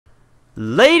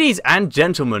Ladies and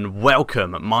gentlemen,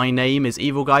 welcome. My name is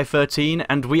Evil Guy 13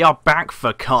 and we are back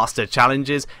for Caster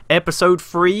Challenges, episode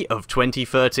 3 of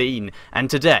 2013. And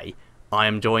today, I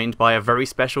am joined by a very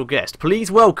special guest. Please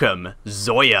welcome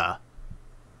Zoia.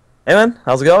 Hey man,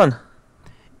 how's it going?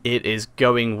 It is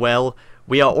going well.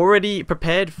 We are already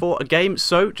prepared for a game,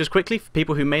 so just quickly, for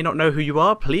people who may not know who you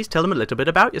are, please tell them a little bit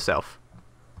about yourself.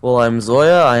 Well, I'm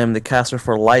Zoia. I am the caster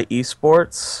for Light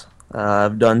Esports.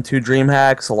 I've done 2 Dream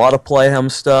Hacks, a lot of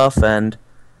Playhem stuff, and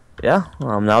yeah,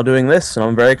 I'm now doing this, and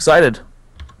I'm very excited.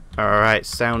 Alright,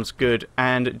 sounds good.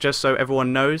 And just so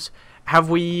everyone knows, have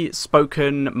we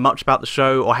spoken much about the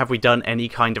show, or have we done any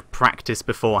kind of practice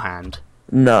beforehand?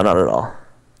 No, not at all.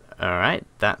 Alright,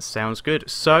 that sounds good.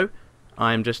 So,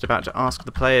 I'm just about to ask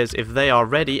the players if they are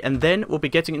ready, and then we'll be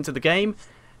getting into the game.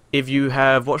 If you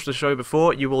have watched the show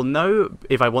before, you will know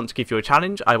if I want to give you a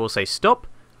challenge, I will say stop.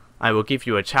 I will give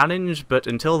you a challenge, but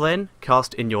until then,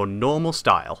 cast in your normal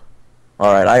style.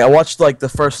 Alright, I watched like the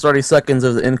first 30 seconds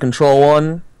of the In Control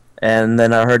one, and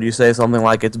then I heard you say something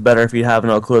like it's better if you have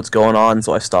no clue what's going on,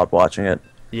 so I stopped watching it.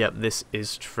 Yep, this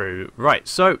is true. Right,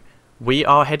 so we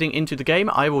are heading into the game.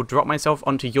 I will drop myself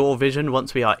onto your vision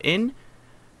once we are in,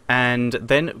 and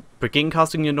then begin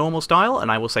casting your normal style,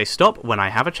 and I will say stop when I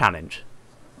have a challenge.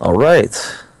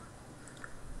 Alright.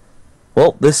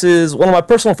 Well, this is one of my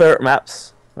personal favorite maps.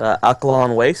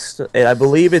 Alkaline Waste, and I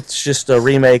believe it's just a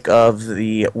remake of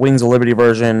the Wings of Liberty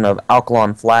version of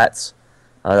Alkaline Flats.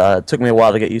 It took me a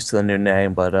while to get used to the new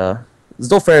name, but it's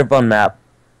still a very fun map.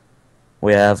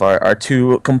 We have our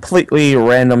 2 completely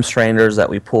random strangers that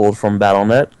we pulled from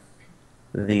Battle.net.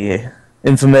 The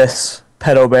infamous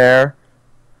Pedo Bear,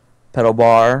 Pedo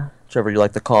Bar, whichever you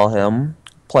like to call him,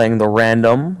 playing the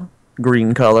random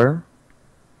green color.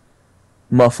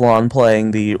 Mufflon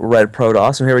playing the red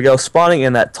Protoss, and here we go, spawning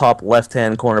in that top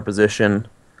left-hand corner position.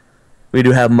 We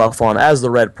do have Mufflon as the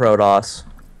red Protoss.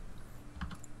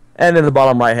 And in the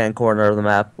bottom right-hand corner of the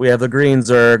map, we have the green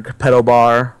Zerg, Pedo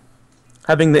Bar,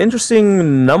 having the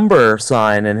interesting number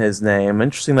sign in his name.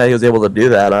 Interesting that he was able to do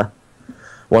that.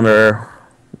 I'm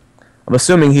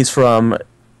assuming he's from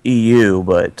EU,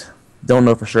 but don't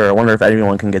know for sure. I wonder if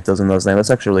anyone can get those in those names. That's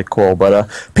actually really cool. But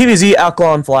PvZ,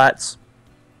 Alkaline Flats.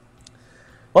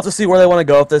 We'll have to see where they want to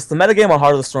go with this. The metagame on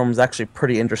Heart of the Storm is actually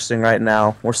pretty interesting right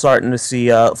now. We're starting to see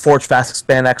Forge Fast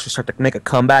Expand actually start to make a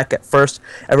comeback. At first,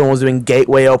 everyone was doing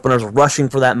gateway openers, rushing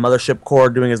for that mothership core,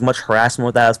 doing as much harassment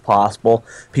with that as possible.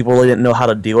 People really didn't know how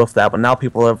to deal with that, but now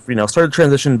people have started to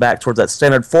transition back towards that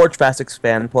standard Forge Fast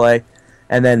Expand play,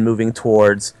 and then moving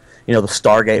towards the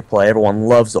Stargate play. Everyone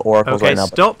loves the Oracles right now.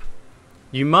 Okay, stop.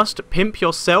 You must pimp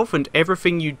yourself and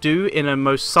everything you do in a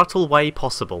most subtle way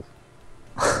possible.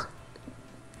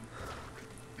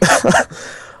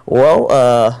 Well,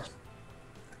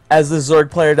 as the Zerg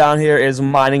player down here is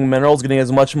mining minerals, getting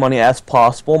as much money as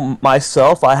possible.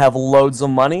 Myself, I have loads of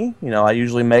money. I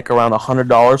usually make around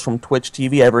 $100 from Twitch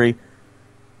TV every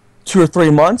 2 or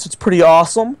 3 months. It's pretty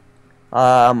awesome.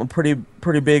 I'm a pretty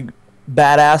big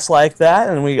badass like that.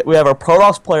 And we have our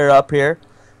Protoss player up here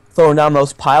throwing down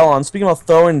those pylons. Speaking of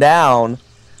throwing down,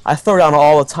 I throw down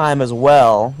all the time as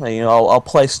well. I'll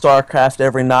play StarCraft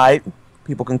every night.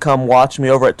 People can come watch me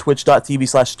over at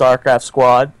twitch.tv/StarCraft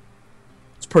Squad.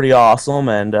 It's pretty awesome,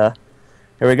 and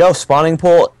here we go. Spawning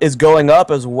pool is going up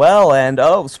as well, and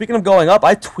oh, speaking of going up,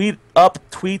 I tweet up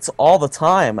tweets all the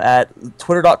time at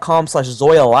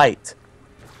twitter.com/ZoiaLight.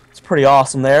 It's pretty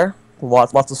awesome there.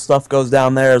 Lots of stuff goes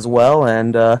down there as well,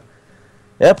 and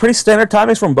yeah, pretty standard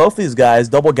timings from both these guys.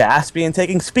 Double gas being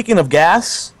taken. Speaking of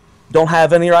gas, don't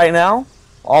have any right now.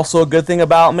 Also a good thing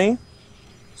about me.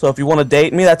 So if you want to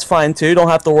date me, that's fine too. Don't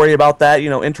have to worry about that,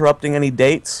 interrupting any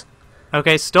dates.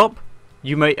 Okay, stop.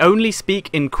 You may only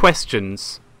speak in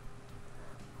questions.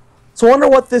 So I wonder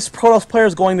what this Protoss player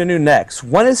is going to do next.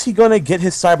 When is he going to get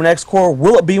his Cybernetics core?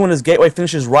 Will it be when his gateway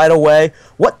finishes right away?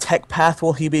 What tech path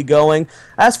will he be going?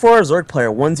 As for our Zerg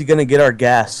player, when's he going to get our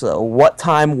gas? What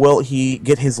time will he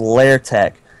get his lair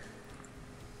tech?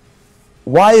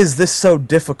 Why is this so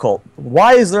difficult?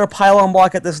 Why is there a pylon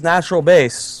block at this natural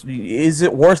base? Is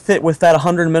it worth it with that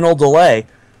 100-minute delay?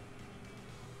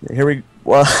 Here we...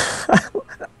 Well,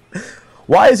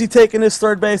 why is he taking his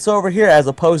third base over here as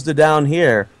opposed to down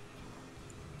here?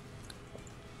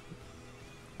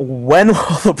 When will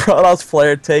the Protoss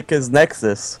player take his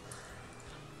Nexus?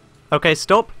 Okay,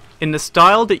 stop. In the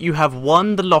style that you have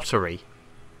won the lottery.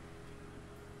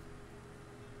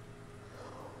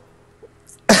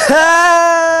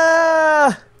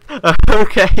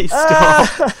 Okay,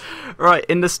 stop. Right,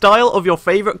 in the style of your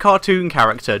favourite cartoon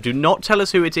character, do not tell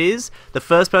us who it is. The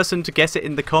first person to guess it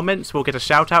in the comments will get a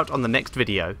shout out on the next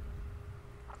video.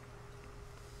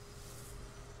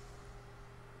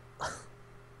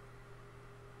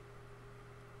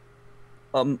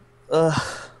 Um, trying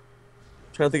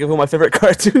to think of who my favorite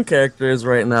cartoon character is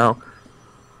right now.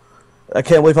 I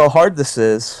can't believe how hard this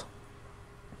is.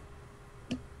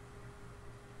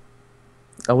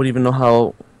 I wouldn't even know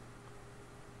how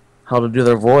to do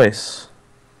their voice.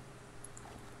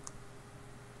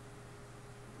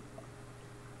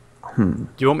 Do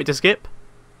you want me to skip?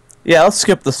 Yeah, let's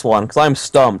skip this one because I'm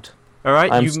stumped. All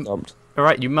right, I'm stumped. All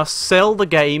right, you must sell the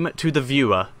game to the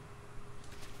viewer.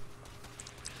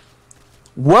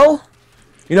 Well,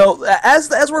 you know,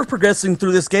 as we're progressing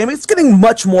through this game, it's getting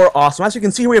much more awesome. As you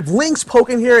can see, we have links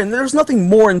poking here, and there's nothing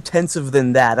more intensive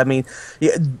than that. I mean,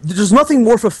 there's nothing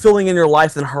more fulfilling in your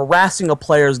life than harassing a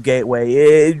player's gateway.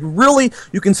 It really,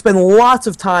 you can spend lots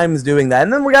of times doing that.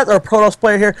 And then we got our Protoss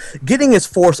player here getting his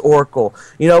Force Oracle.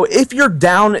 You know, if you're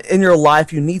down in your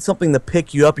life, you need something to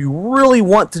pick you up, you really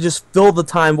want to just fill the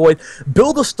time void,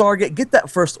 build a Stargate, get that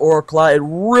first Oracle out. It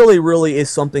really, really is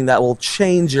something that will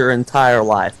change your entire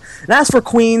life. And as for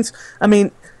Queens, I mean,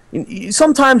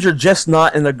 sometimes you're just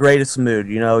not in the greatest mood.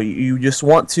 You know, you just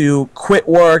want to quit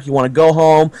work, you want to go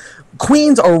home.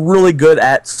 Queens are really good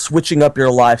at switching up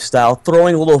your lifestyle,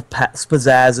 throwing a little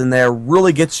pizzazz in there,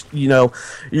 really gets, you know,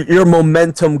 your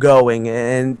momentum going,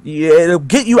 and it'll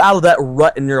get you out of that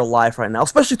rut in your life right now,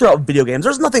 especially throughout video games.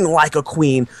 There's nothing like a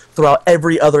queen throughout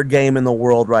every other game in the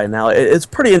world right now. It's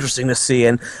pretty interesting to see,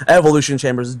 and Evolution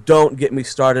Chambers, don't get me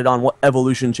started on what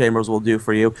Evolution Chambers will do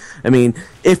for you. I mean,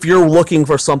 if you're looking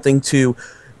for something to,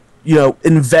 you know,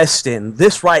 invest in,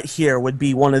 this right here would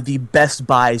be one of the best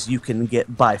buys you can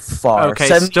get by far. Okay,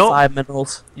 75 stop.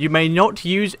 minerals. You may not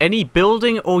use any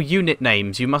building or unit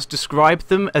names. You must describe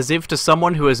them as if to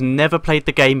someone who has never played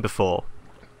the game before.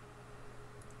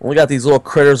 We got these little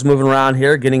critters moving around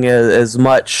here, getting as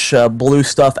much blue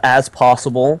stuff as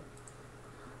possible.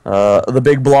 The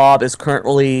big blob is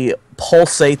currently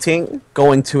pulsating,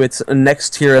 going to its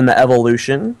next tier in the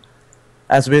evolution.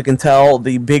 As we can tell,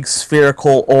 the big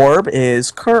spherical orb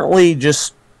is currently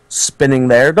just spinning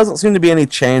there. Doesn't seem to be any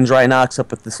change right now,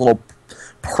 except with this little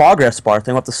progress bar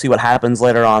thing. We'll have to see what happens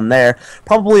later on there.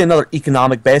 Probably another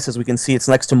economic base, as we can see it's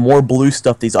next to more blue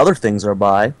stuff these other things are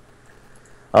by.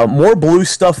 More blue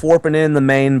stuff warping in the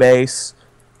main base.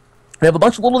 We have a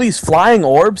bunch of little these flying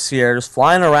orbs here, just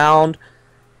flying around,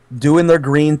 doing their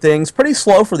green things. Pretty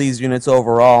slow for these units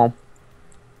overall.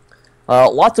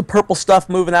 Lots of purple stuff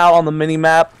moving out on the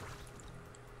mini-map.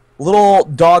 Little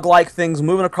dog-like things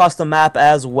moving across the map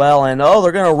as well. And, oh,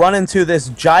 they're going to run into this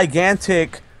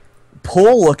gigantic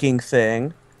pool-looking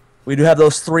thing. We do have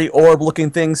those 3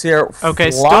 orb-looking things here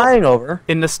flying over.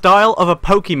 In the style of a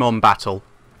Pokemon battle.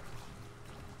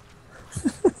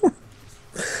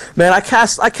 Man, I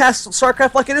cast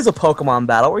StarCraft like it is a Pokemon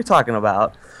battle. What are you talking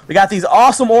about? We got these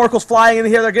awesome oracles flying in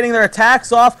here. They're getting their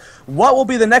attacks off. What will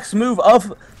be the next move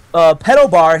of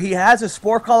Pedobar? He has his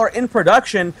Spore Caller in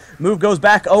production. Move goes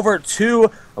back over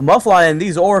to Mufflon, and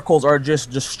these oracles are just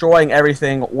destroying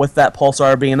everything with that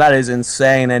Pulsar beam. That is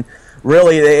insane, and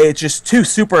really it's just too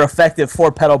super effective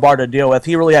for Pedobar to deal with.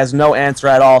 He really has no answer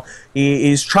at all.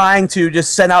 He's trying to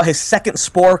just send out his second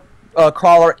Spore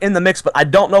Crawler in the mix, but I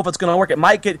don't know if it's going to work. It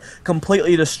might get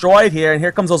completely destroyed here, and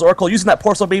here comes those Oracle using that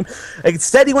Pulsar beam.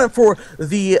 Instead, he went for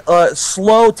the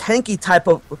slow, tanky type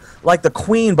of, like the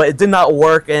Queen, but it did not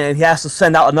work, and he has to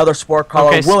send out another Spore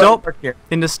Crawler. Okay, stop.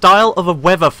 In the style of a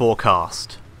weather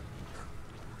forecast.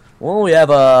 Well, we have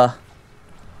a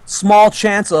small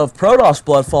chance of Protoss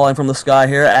blood falling from the sky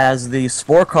here as the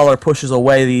Spore Crawler pushes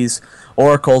away these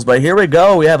oracles, but here we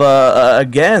go. We have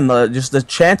again just the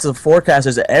chance of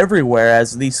forecasters everywhere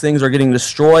as these things are getting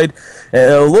destroyed.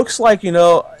 It looks like, you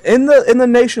know, in the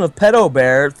nation of Pedo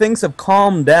Bear, things have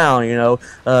calmed down. You know,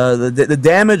 the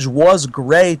damage was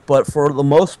great, but for the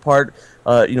most part,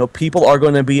 you know, people are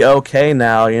going to be okay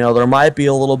now. You know, there might be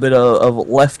a little bit of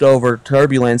leftover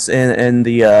turbulence in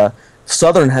the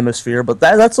southern hemisphere, but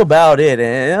that's about it.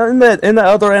 And in the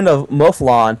other end of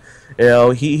Mufflon, you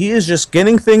know, he is just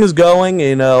getting things going,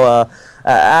 you know,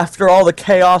 after all the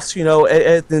chaos, you know,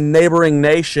 at the neighboring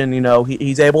nation, you know,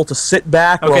 he's able to sit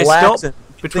back, relax. Stop.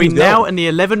 Between now and the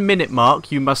 11-minute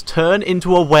mark, you must turn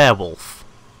into a werewolf.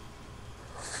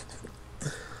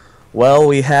 Well,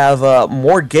 we have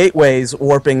more gateways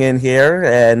warping in here,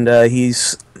 and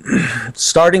he's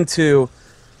starting to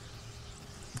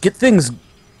get things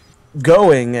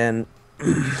going, and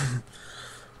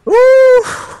woo!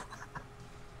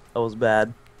 That was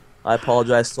bad. I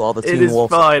apologize to all the Team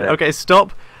Wolves. It is fine. Okay,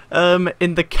 stop.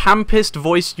 In the campest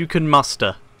voice you can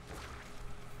muster.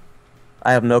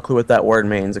 I have no clue what that word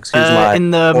means. Excuse my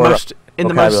in the most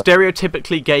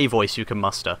stereotypically gay voice you can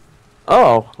muster.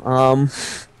 Oh,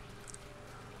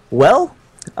 well,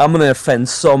 I'm gonna offend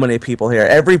so many people here.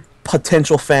 Every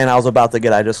potential fan I was about to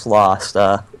get, I just lost.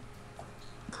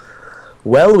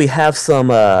 Well, we have some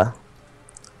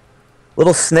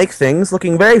little snake things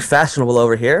looking very fashionable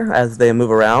over here as they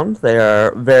move around. They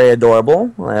are very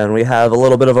adorable, and we have a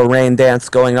little bit of a rain dance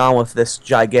going on with this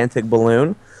gigantic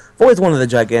balloon. I've always wanted a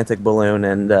gigantic balloon,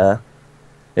 and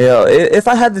you know, if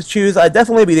I had to choose, I'd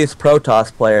definitely be these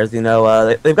Protoss players. You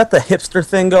know, they've got the hipster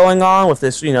thing going on with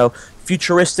this, you know,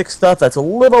 futuristic stuff that's a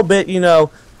little bit, you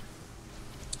know,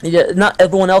 yeah, not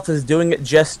everyone else is doing it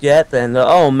just yet. And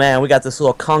oh man, we got this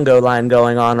little Congo line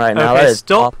going on right now. Okay, that is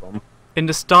stop. awesome. In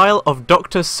the style of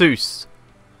Dr. Seuss.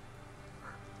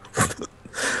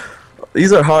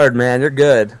 These are hard, man. You're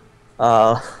good.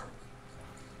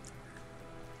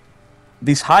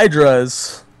 These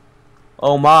Hydras.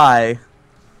 Oh my.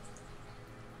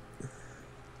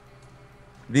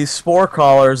 These spore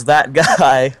crawlers, that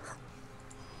guy.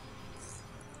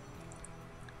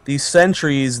 These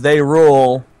sentries, they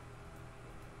rule.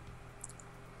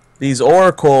 These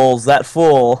oracles, that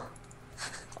fool.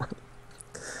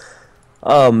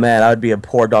 Oh man, I would be a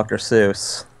poor Dr.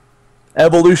 Seuss.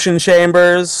 Evolution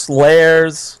chambers,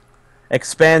 layers,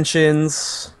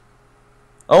 expansions.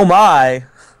 Oh my!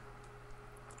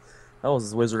 That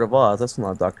was Wizard of Oz. That's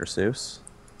not Dr. Seuss.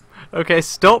 Okay,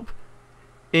 stop.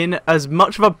 In as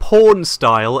much of a porn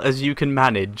style as you can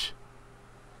manage.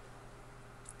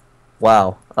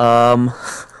 Wow.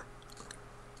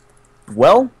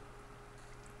 Well,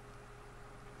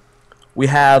 we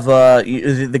have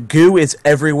the goo is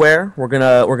everywhere. We're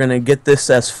gonna get this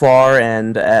as far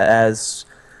and as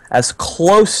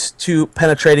close to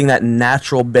penetrating that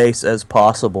natural base as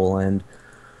possible, and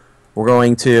we're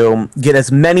going to get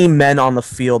as many men on the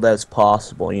field as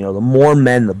possible. You know, the more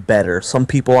men, the better. Some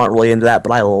people aren't really into that,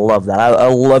 but I love that. I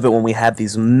love it when we have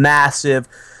these massive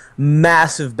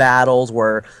battles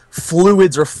where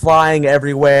fluids are flying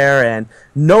everywhere and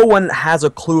no one has a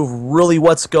clue of really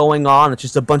what's going on. It's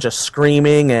just a bunch of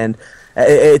screaming, and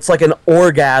it's like an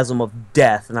orgasm of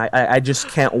death, and I just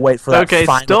can't wait for that. Okay,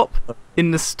 stop.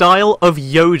 In the style of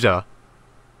Yoda.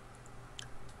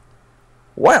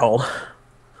 Well,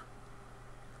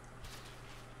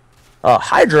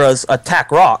 Hydras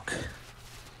attack rock.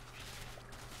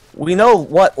 We know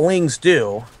what Lings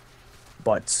do.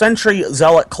 But Sentry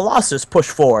Zealot Colossus push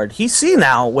forward. He's seen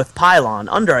now with Pylon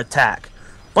under attack.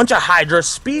 Bunch of Hydras,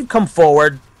 speed come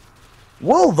forward.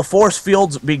 Will the force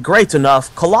fields be great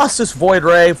enough? Colossus Void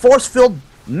Ray, force field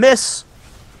miss.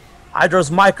 Hydra's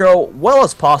micro well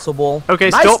as possible. Okay,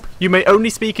 nice. Stop. You may only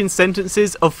speak in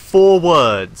sentences of 4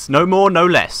 words. No more, no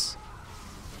less.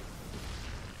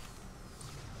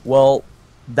 Well,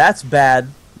 that's bad,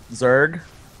 Zerg.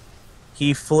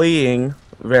 He fleeing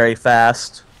very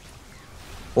fast.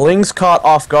 Lings caught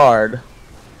off guard.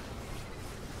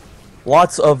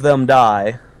 Lots of them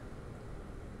die.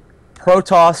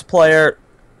 Protoss player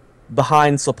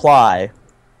behind supply.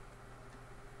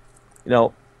 You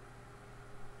know,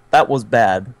 that was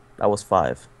bad. That was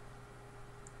 5.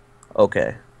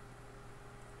 Okay.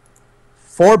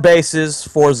 4 bases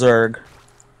for Zerg.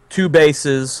 2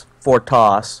 bases for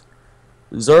Toss.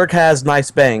 Zerg has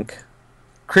nice bank.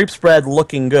 Creep spread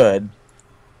looking good.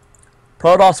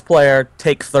 Protoss player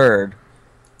take 3rd.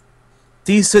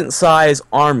 Decent size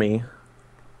army.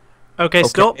 Okay,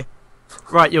 stop.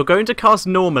 Right, you're going to cast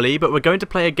normally, but we're going to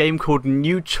play a game called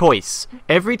New Choice.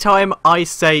 Every time I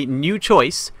say New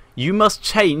Choice, you must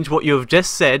change what you have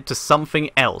just said to something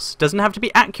else. Doesn't have to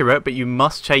be accurate, but you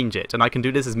must change it, and I can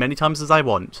do this as many times as I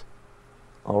want.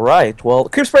 Alright, well, the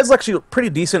creep spread is actually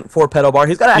pretty decent for Pedo Bar.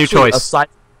 He's got actually a size.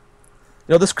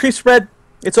 You know, this creep spread,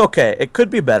 it's okay. It could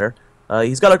be better.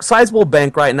 He's got a sizable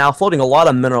bank right now, floating a lot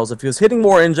of minerals. If he was hitting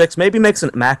more injects, maybe makes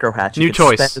a macro hatch. New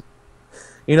choice.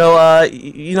 You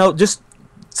know, just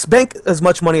bank as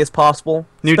much money as possible.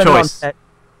 New choice.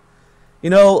 You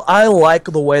know, I like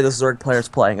the way this Zerg player is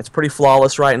playing. It's pretty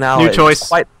flawless right now. New choice.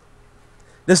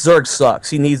 This Zerg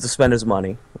sucks. He needs to spend his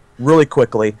money really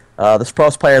quickly. This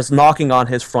Pros player is knocking on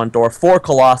his front door. 4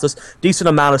 Colossus, decent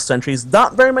amount of sentries.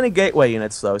 Not very many gateway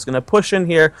units, though. He's going to push in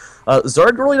here.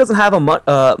 Zerg really doesn't have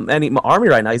any army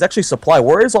right now. He's actually supply.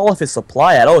 Where is all of his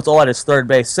supply at? Oh, it's all at his 3rd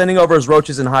base. Sending over his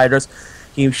Roaches and Hydras.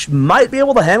 He might be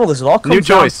able to handle this. It all comes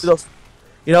down to those.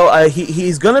 You know,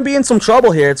 he's going to be in some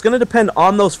trouble here. It's going to depend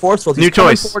on those force fields. New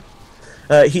choice.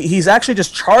 He's actually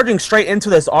just charging straight into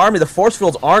this army. The force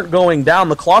fields aren't going down.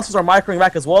 The Colossus are microing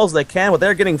back as well as they can, but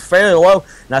they're getting fairly low.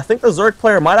 And I think the Zerg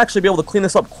player might actually be able to clean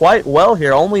this up quite well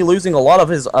here, only losing a lot of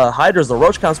his Hydras, the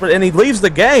Roach counts, and he leaves the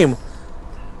game.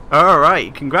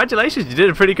 Alright, congratulations. You did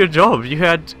a pretty good job. You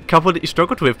had a couple that you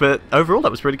struggled with, but overall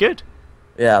that was pretty good.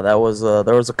 Yeah, that was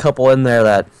there was a couple in there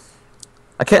that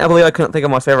I can't believe I couldn't think of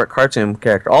my favorite cartoon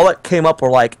character. All that came up were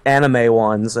like anime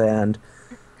ones, and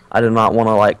I did not want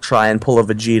to like try and pull a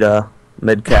Vegeta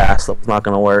mid-cast. That was not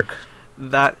going to work.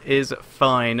 That is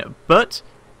fine, but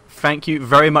thank you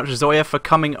very much, Zoya, for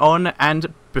coming on.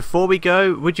 And before we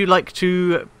go, would you like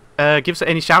to give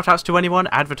any shout-outs to anyone?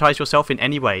 Advertise yourself in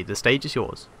any way. The stage is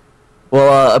yours.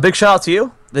 Well, a big shout out to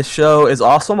you. This show is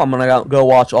awesome. I'm gonna go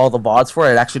watch all the VODs for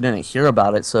it. I actually didn't hear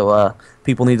about it, so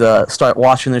people need to start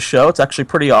watching this show. It's actually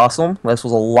pretty awesome. This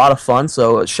was a lot of fun,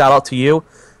 so shout out to you.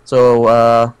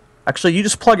 So actually, you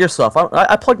just plug yourself.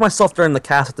 I plugged myself during the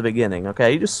cast at the beginning.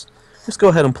 Okay, you just go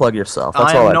ahead and plug yourself.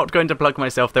 That's I am not going to plug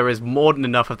myself. There is more than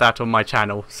enough of that on my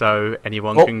channel, so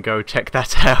anyone can go check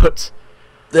that out.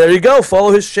 There you go.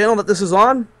 Follow his channel that this is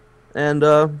on, and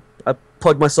I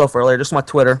plugged myself earlier. Just my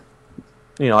Twitter.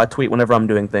 You know, I tweet whenever I'm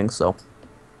doing things, so.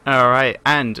 Alright,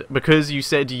 and because you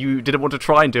said you didn't want to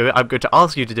try and do it, I'm going to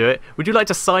ask you to do it. Would you like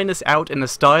to sign us out in the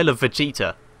style of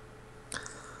Vegeta?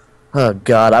 Oh,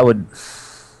 God, I would...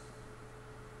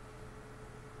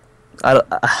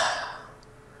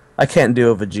 I can't do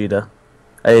a Vegeta.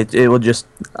 It will just...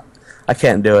 I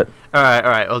can't do it.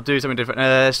 Alright, I'll do something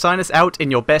different. Sign us out in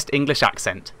your best English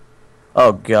accent.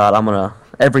 Oh, God, I'm gonna...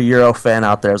 Every Euro fan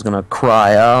out there is gonna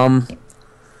cry.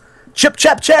 Chip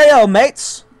chap cheerio,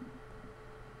 mates!